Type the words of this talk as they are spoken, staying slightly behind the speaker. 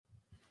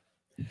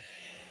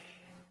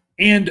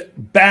And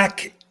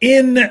back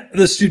in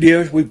the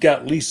studio, we've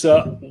got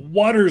Lisa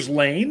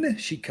Waters-Lane.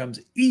 She comes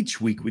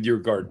each week with your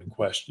garden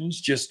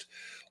questions. Just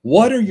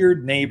what are your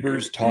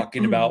neighbors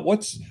talking about?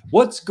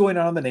 What's going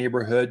on in the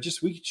neighborhood?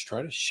 Just we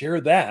try to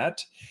share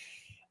that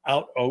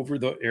out over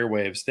the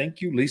airwaves. Thank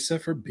you, Lisa,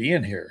 for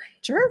being here.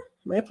 Sure,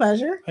 my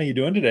pleasure. How you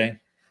doing today?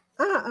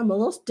 I'm a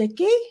little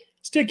sticky.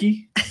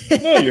 Sticky?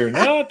 No, you're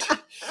not.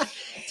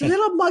 It's a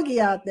little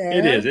muggy out there.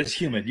 It is. It's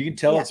humid. You can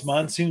tell It's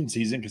monsoon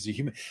season because it's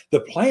humid.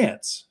 The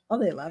plants. Oh,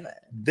 they love it.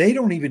 They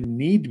don't even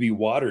need to be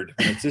watered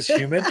when it's this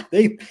humid.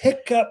 They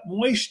pick up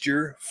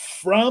moisture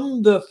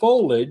from the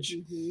foliage,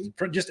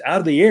 from just out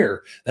of the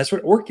air. That's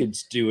what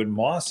orchids do and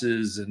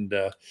mosses, and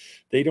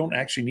they don't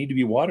actually need to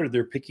be watered.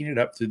 They're picking it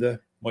up through the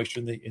moisture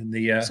in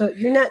the. So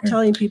you're not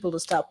telling people to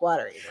stop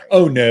watering, right?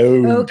 Oh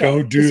no! Okay.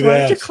 Don't do just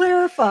that. Wanted to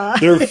clarify.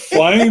 They're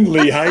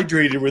finally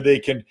hydrated where they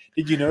can.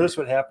 Did you notice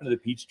what happened to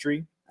the peach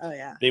tree? Oh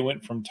yeah. They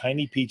went from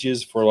tiny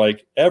peaches for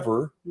like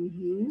ever,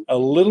 a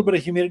little bit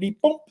of humidity,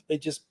 boom, they're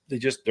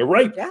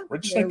ripe. Yeah,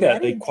 just like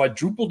that. Ready. They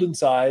quadrupled in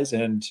size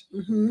and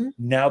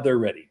now they're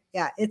ready.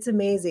 Yeah, it's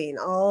amazing.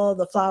 All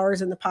the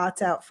flowers in the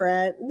pots out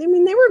front. I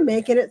mean, they were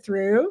making it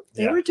through.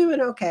 They were doing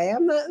okay.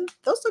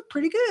 Those look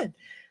pretty good. A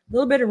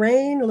little bit of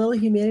rain, a little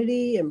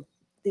humidity, and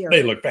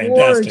they look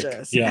fantastic.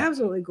 Gorgeous. Yeah.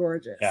 Absolutely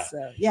gorgeous. Yeah.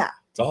 So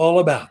It's all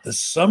about the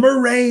summer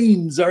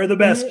rains are the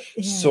best.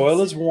 Soil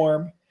is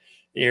warm.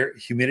 Air,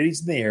 humidity's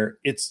in the air.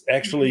 It's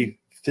actually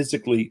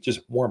physically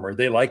just warmer.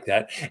 They like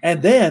that.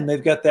 And then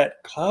they've got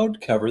that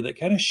cloud cover that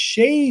kind of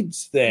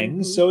shades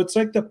things. So it's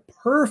like the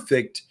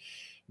perfect.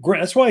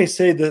 That's why I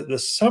say the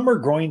summer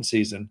growing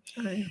season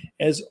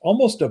is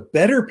almost a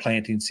better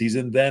planting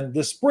season than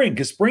the spring,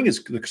 because spring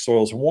is the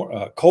soil's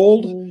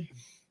cold.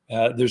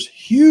 There's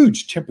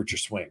huge temperature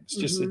swings.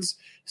 Just it's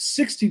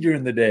 60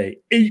 during the day,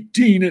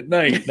 18 at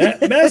night.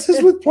 That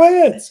messes with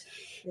plants.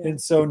 Yeah.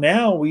 And so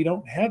now we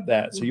don't have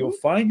that. So you'll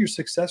find your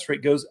success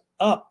rate goes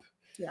up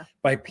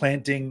by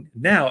planting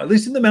now, at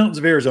least in the mountains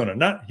of Arizona.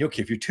 Not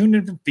okay if you're tuned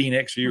in from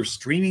Phoenix or you're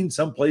streaming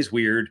someplace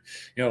weird,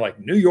 like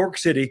New York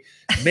City,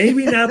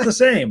 maybe not the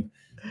same.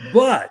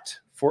 But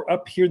for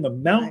up here in the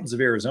mountains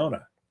of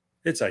Arizona,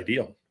 it's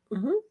ideal.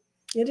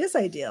 It is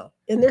ideal.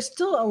 And there's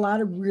still a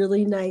lot of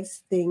really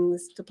nice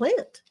things to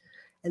plant.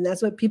 And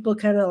that's what people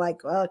kind of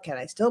like, well, can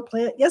I still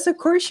plant? Yes, of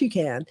course you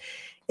can.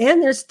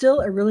 And there's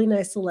still a really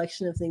nice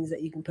selection of things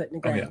that you can put in the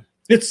ground. Oh, yeah.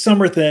 It's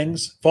summer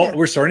things. Fall. Yeah.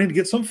 We're starting to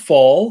get some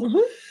fall.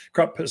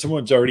 Crop.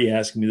 Someone's already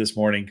asking me this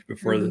morning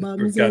before are the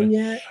mums?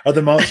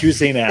 She was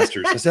saying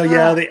asters. I said,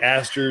 the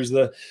asters,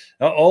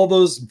 all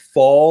those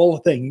fall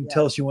thing. You can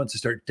tell she wants to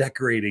start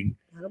decorating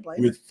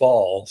with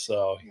fall.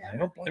 So I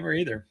don't blame her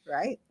either.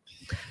 Right.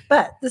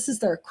 But this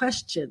is our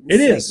question.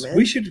 It is.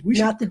 We should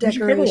not the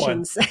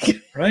decoration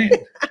segment. Right.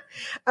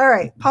 All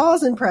right.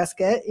 Paul's in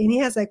Prescott, and he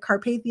has a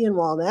Carpathian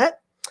walnut.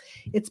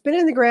 It's been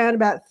in the ground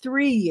about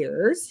 3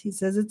 years. He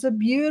says it's a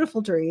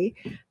beautiful tree,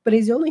 but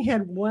he's only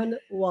had one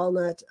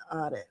walnut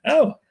on it.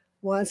 Oh.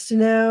 Wants to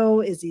know,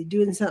 is he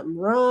doing something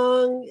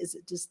wrong? Is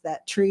it just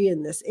that tree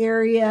in this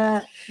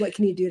area? What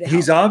can you do to help?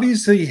 He's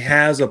obviously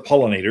has a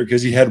pollinator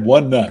because he had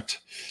one nut.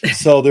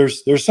 So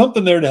there's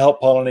something there to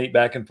help pollinate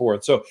back and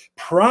forth. So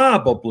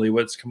probably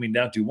what's coming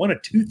down to one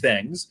of two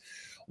things.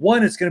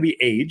 One, it's going to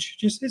be age.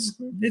 Just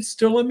it's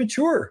still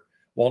immature.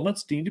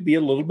 Walnuts need to be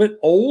a little bit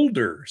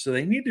older. So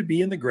they need to be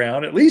in the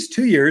ground at least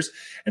 2 years.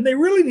 And they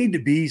really need to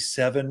be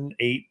 7,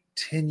 8,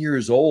 10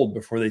 years old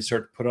before they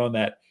start to put on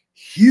that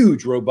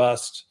huge,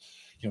 robust,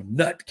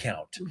 nut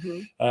count.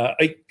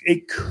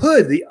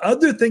 The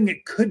other thing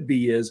it could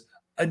be is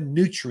a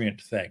nutrient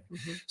thing.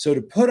 So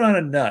to put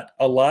on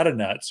a lot of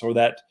nuts, or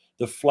that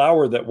the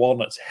flower that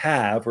walnuts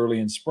have early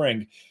in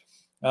spring,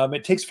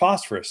 it takes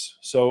phosphorus,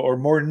 or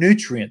more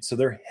nutrients. So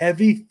they're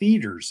heavy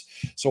feeders.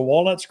 So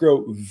walnuts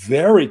grow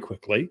very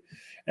quickly,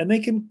 and they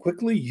can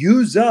quickly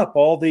use up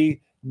all the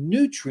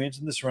nutrients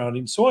in the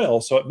surrounding soil.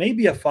 So it may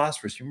be a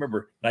phosphorus. You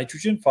remember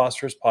nitrogen,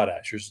 phosphorus,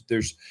 potash.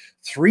 There's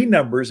 3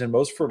 numbers in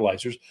most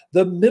fertilizers.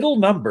 The middle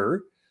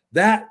number,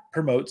 that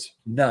promotes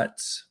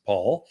nuts,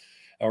 Paul,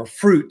 or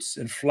fruits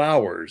and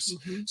flowers.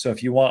 So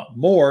if you want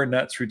more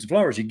nuts, fruits, and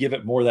flowers, you give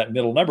it more of that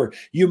middle number.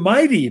 You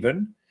might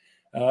even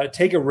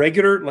take a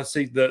regular, let's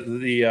say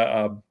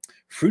the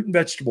fruit and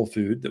vegetable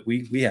food that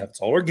we have.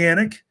 It's all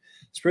organic.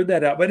 Spread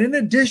that out. But in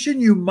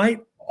addition, you might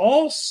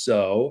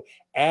also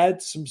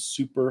add some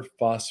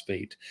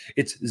superphosphate.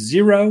 It's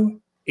 0-18-0.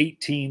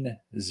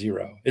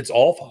 It's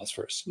all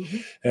phosphorus.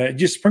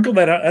 Just sprinkle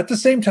that out at the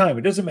same time.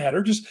 It doesn't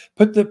matter. Just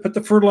put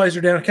the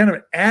fertilizer down, kind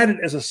of add it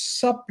as a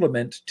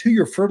supplement to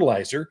your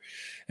fertilizer.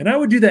 And I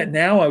would do that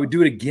now. I would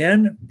do it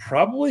again,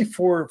 probably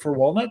for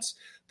walnuts.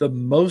 The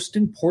most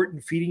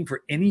important feeding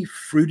for any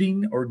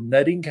fruiting or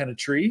nutting kind of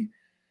tree.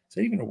 Is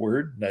that even a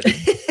word? Nutting?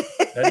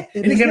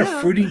 Any kind of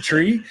fruiting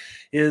tree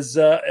is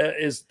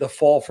the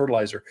fall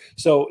fertilizer.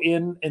 So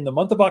in the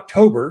month of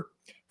October,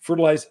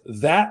 fertilize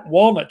that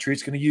walnut tree.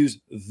 It's going to use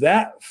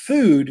that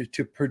food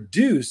to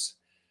produce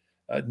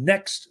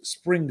next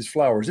spring's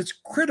flowers. It's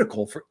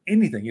critical for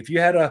anything. If you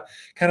had a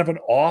kind of an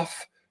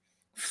off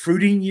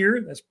fruiting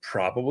year, that's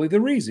probably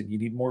the reason. You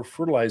need more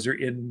fertilizer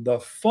in the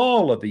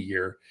fall of the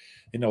year.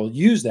 And it'll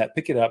use that,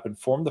 pick it up and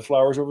form the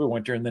flowers over the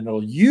winter. And then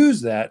it'll use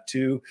that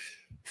to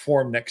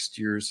form next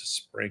year's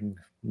spring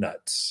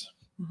nuts.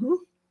 Mm-hmm.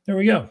 There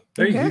we go.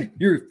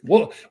 You're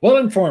well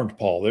informed,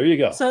 Paul. There you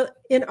go. So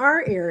in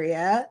our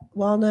area,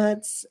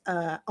 walnuts,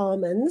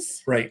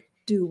 almonds,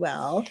 do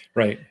well.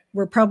 Right.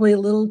 We're probably a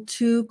little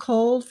too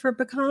cold for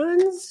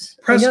pecans.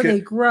 Prescott, I know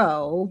they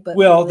grow,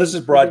 but this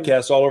is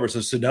broadcast all over. So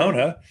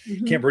Sedona,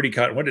 Camp Verde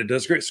Cottonwood, it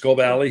does great. Skull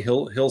Valley,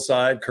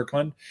 Hillside,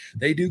 Kirkland,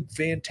 they do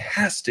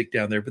fantastic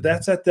down there. But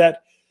that's at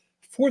that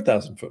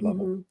 4,000 foot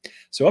level.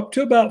 So up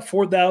to about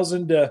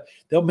 4,000,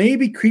 they'll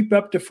maybe creep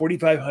up to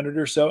 4,500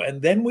 or so.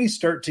 And then we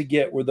start to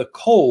get where the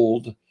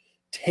cold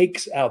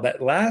takes out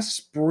that last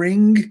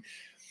spring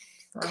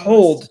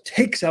cold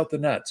takes out the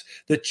nuts.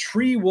 The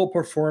tree will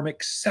perform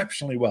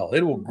exceptionally well.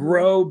 It will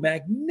grow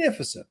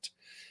magnificent.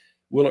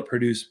 Will it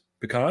produce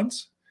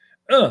pecans?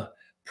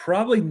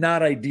 Probably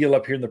not ideal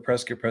up here in the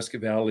Prescott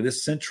Valley,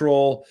 this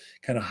central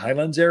kind of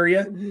highlands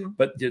area.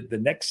 But the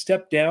next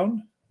step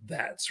down,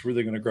 that's where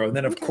they're going to grow. And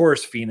then, of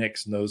course,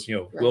 Phoenix and those,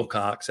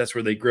 Wilcox, that's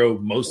where they grow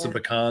most of the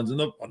pecans in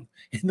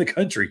the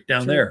country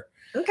down there.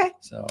 Okay.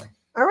 So.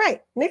 All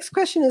right. Next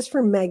question is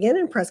from Megan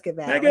in Prescott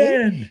Valley.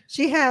 Megan.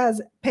 She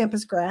has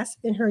pampas grass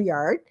in her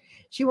yard.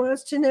 She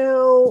wants to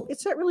know,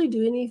 it's not really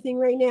doing anything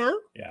right now.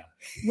 Yeah.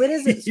 When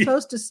is it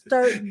supposed to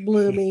start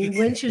blooming?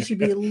 When should she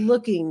be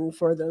looking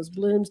for those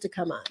blooms to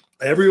come on?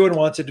 Everyone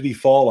wants it to be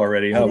fall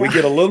already. Huh? We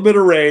get a little bit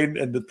of rain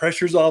and the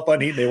pressure's off on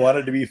heat and they want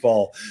it to be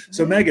fall.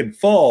 So Megan,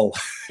 fall.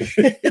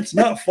 It's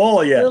not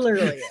fall yet.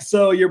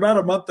 So you're about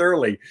a month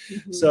early.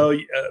 So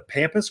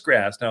pampas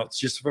grass. Now it's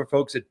just for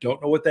folks that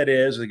don't know what that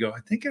is. They go, I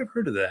think I've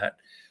heard of that.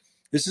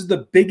 This is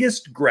the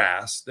biggest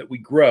grass that we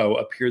grow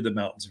up here in the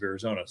mountains of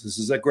Arizona. So this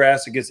is a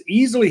grass that gets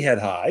easily head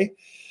high,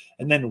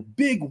 and then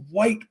big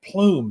white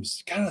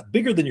plumes, kind of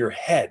bigger than your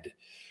head,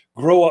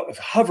 grow up,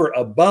 hover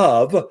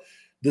above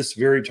this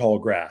very tall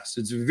grass.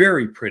 It's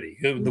very pretty.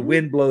 The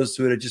wind blows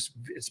through it.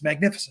 It's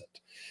magnificent.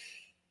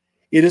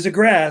 It is a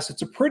grass.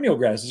 It's a perennial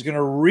grass. It's going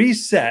to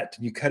reset.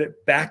 You cut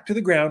it back to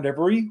the ground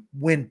every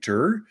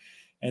winter.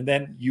 And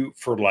then you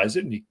fertilize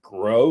it and you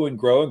grow and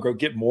grow and grow,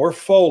 get more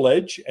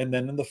foliage. And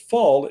then in the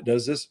fall, it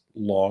does this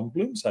long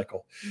bloom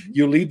cycle.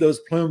 You leave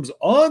those plumes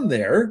on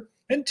there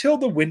until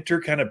the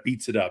winter kind of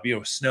beats it up.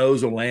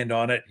 Snows will land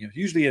on it.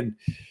 Usually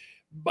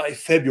by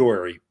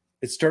February,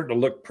 it's starting to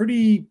look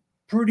pretty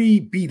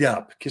beat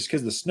up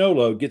because the snow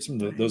load gets them,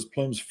 those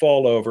plumes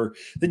fall over.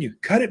 Then you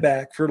cut it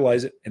back,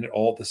 fertilize it, and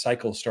the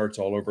cycle starts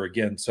all over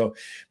again. So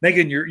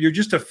Megan, you're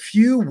just a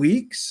few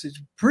weeks.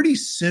 Pretty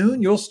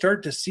soon you'll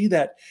start to see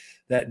that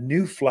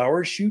new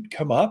flower shoot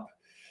come up.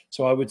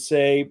 So I would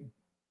say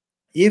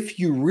if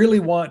you really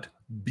want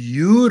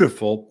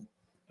beautiful,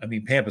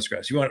 pampas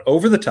grass, you want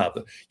over the top,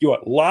 you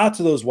want lots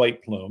of those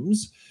white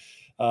plumes,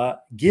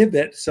 give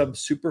it some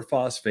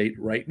superphosphate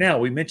right now.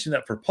 We mentioned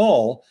that for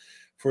Paul,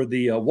 for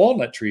the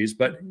walnut trees,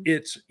 but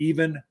it's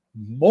even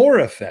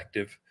more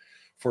effective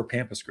for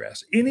pampas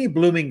grass. Any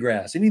blooming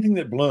grass, anything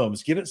that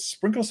blooms,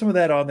 sprinkle some of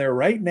that on there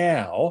right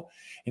now,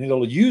 and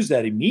it'll use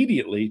that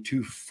immediately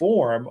to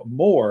form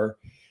more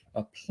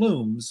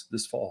plumes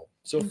this fall.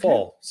 So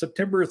fall,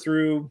 September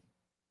through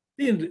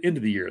the end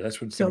of the year.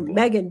 That's when it's going to bloom.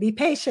 Megan, be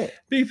patient.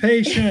 Be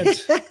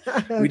patient.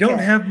 We don't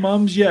have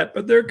mums yet,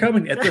 but they're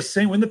coming at the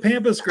same when the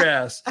pampas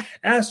grass,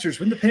 asters,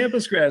 when the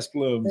pampas grass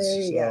blooms.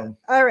 There you go.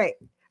 All right.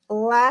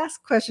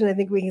 Last question I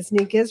think we can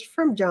sneak is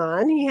from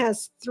John. He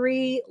has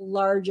 3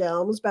 large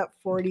elms, about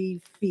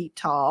 40 feet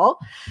tall.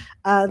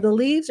 The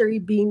leaves are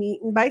being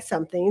eaten by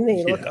something.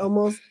 They look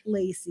almost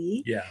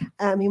lacy. Yeah.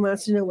 He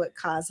wants to know what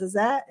causes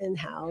that and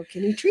how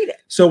can he treat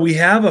it. So we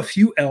have a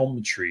few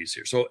elm trees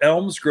here. So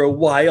elms grow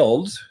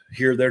wild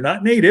here. They're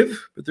not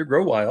native, but they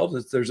grow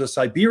wild. There's a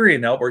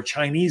Siberian elm or a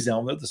Chinese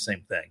elm. They're the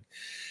same thing.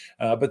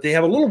 But they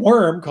have a little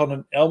worm called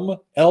an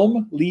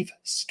elm leaf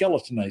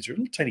skeletonizer, a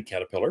little tiny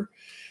caterpillar.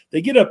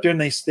 They get up there and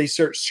they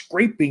start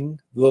scraping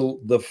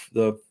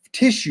the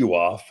tissue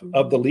off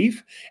of the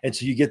leaf. And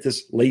so you get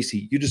this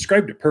lacy. You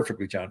described it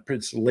perfectly, John.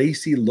 It's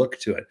lacy look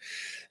to it.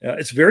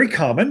 It's very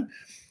common.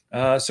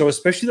 So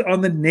especially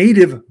on the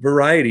native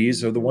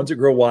varieties or the ones that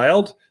grow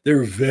wild,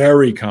 they're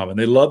very common.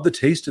 They love the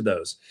taste of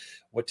those.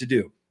 What to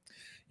do?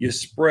 You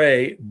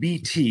spray,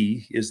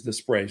 BT is the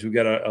spray. So we've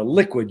got a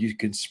liquid you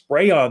can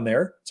spray on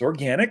there. It's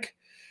organic.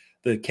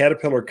 The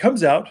caterpillar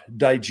comes out,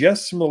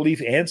 digests some of the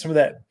leaf and some of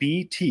that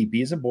BT,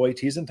 B as in boy,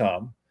 T as in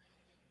Tom.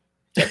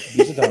 B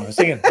as in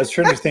Tom. I was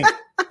trying to think,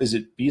 is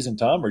it B as in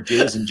Tom or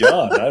J as in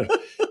John?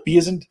 B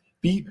as in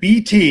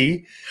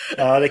BT.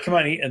 They come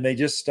out and eat, and they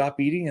just stop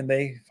eating, and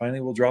they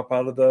finally will drop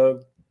out of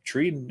the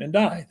tree and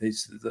die.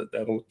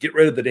 That'll get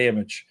rid of the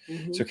damage.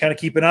 So kind of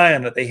keep an eye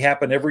on it. They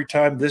happen every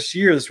time this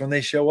year. That's when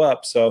they show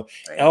up. So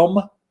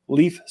elm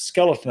leaf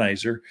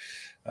skeletonizer.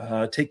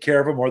 Take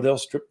care of them, or they'll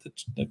strip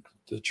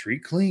the tree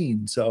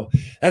clean. So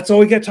that's all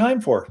we got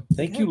time for.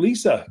 Thank you,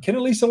 Lisa. Ken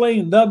and Lisa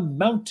Lane, the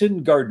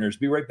Mountain Gardeners.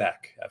 Be right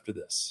back after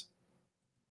this.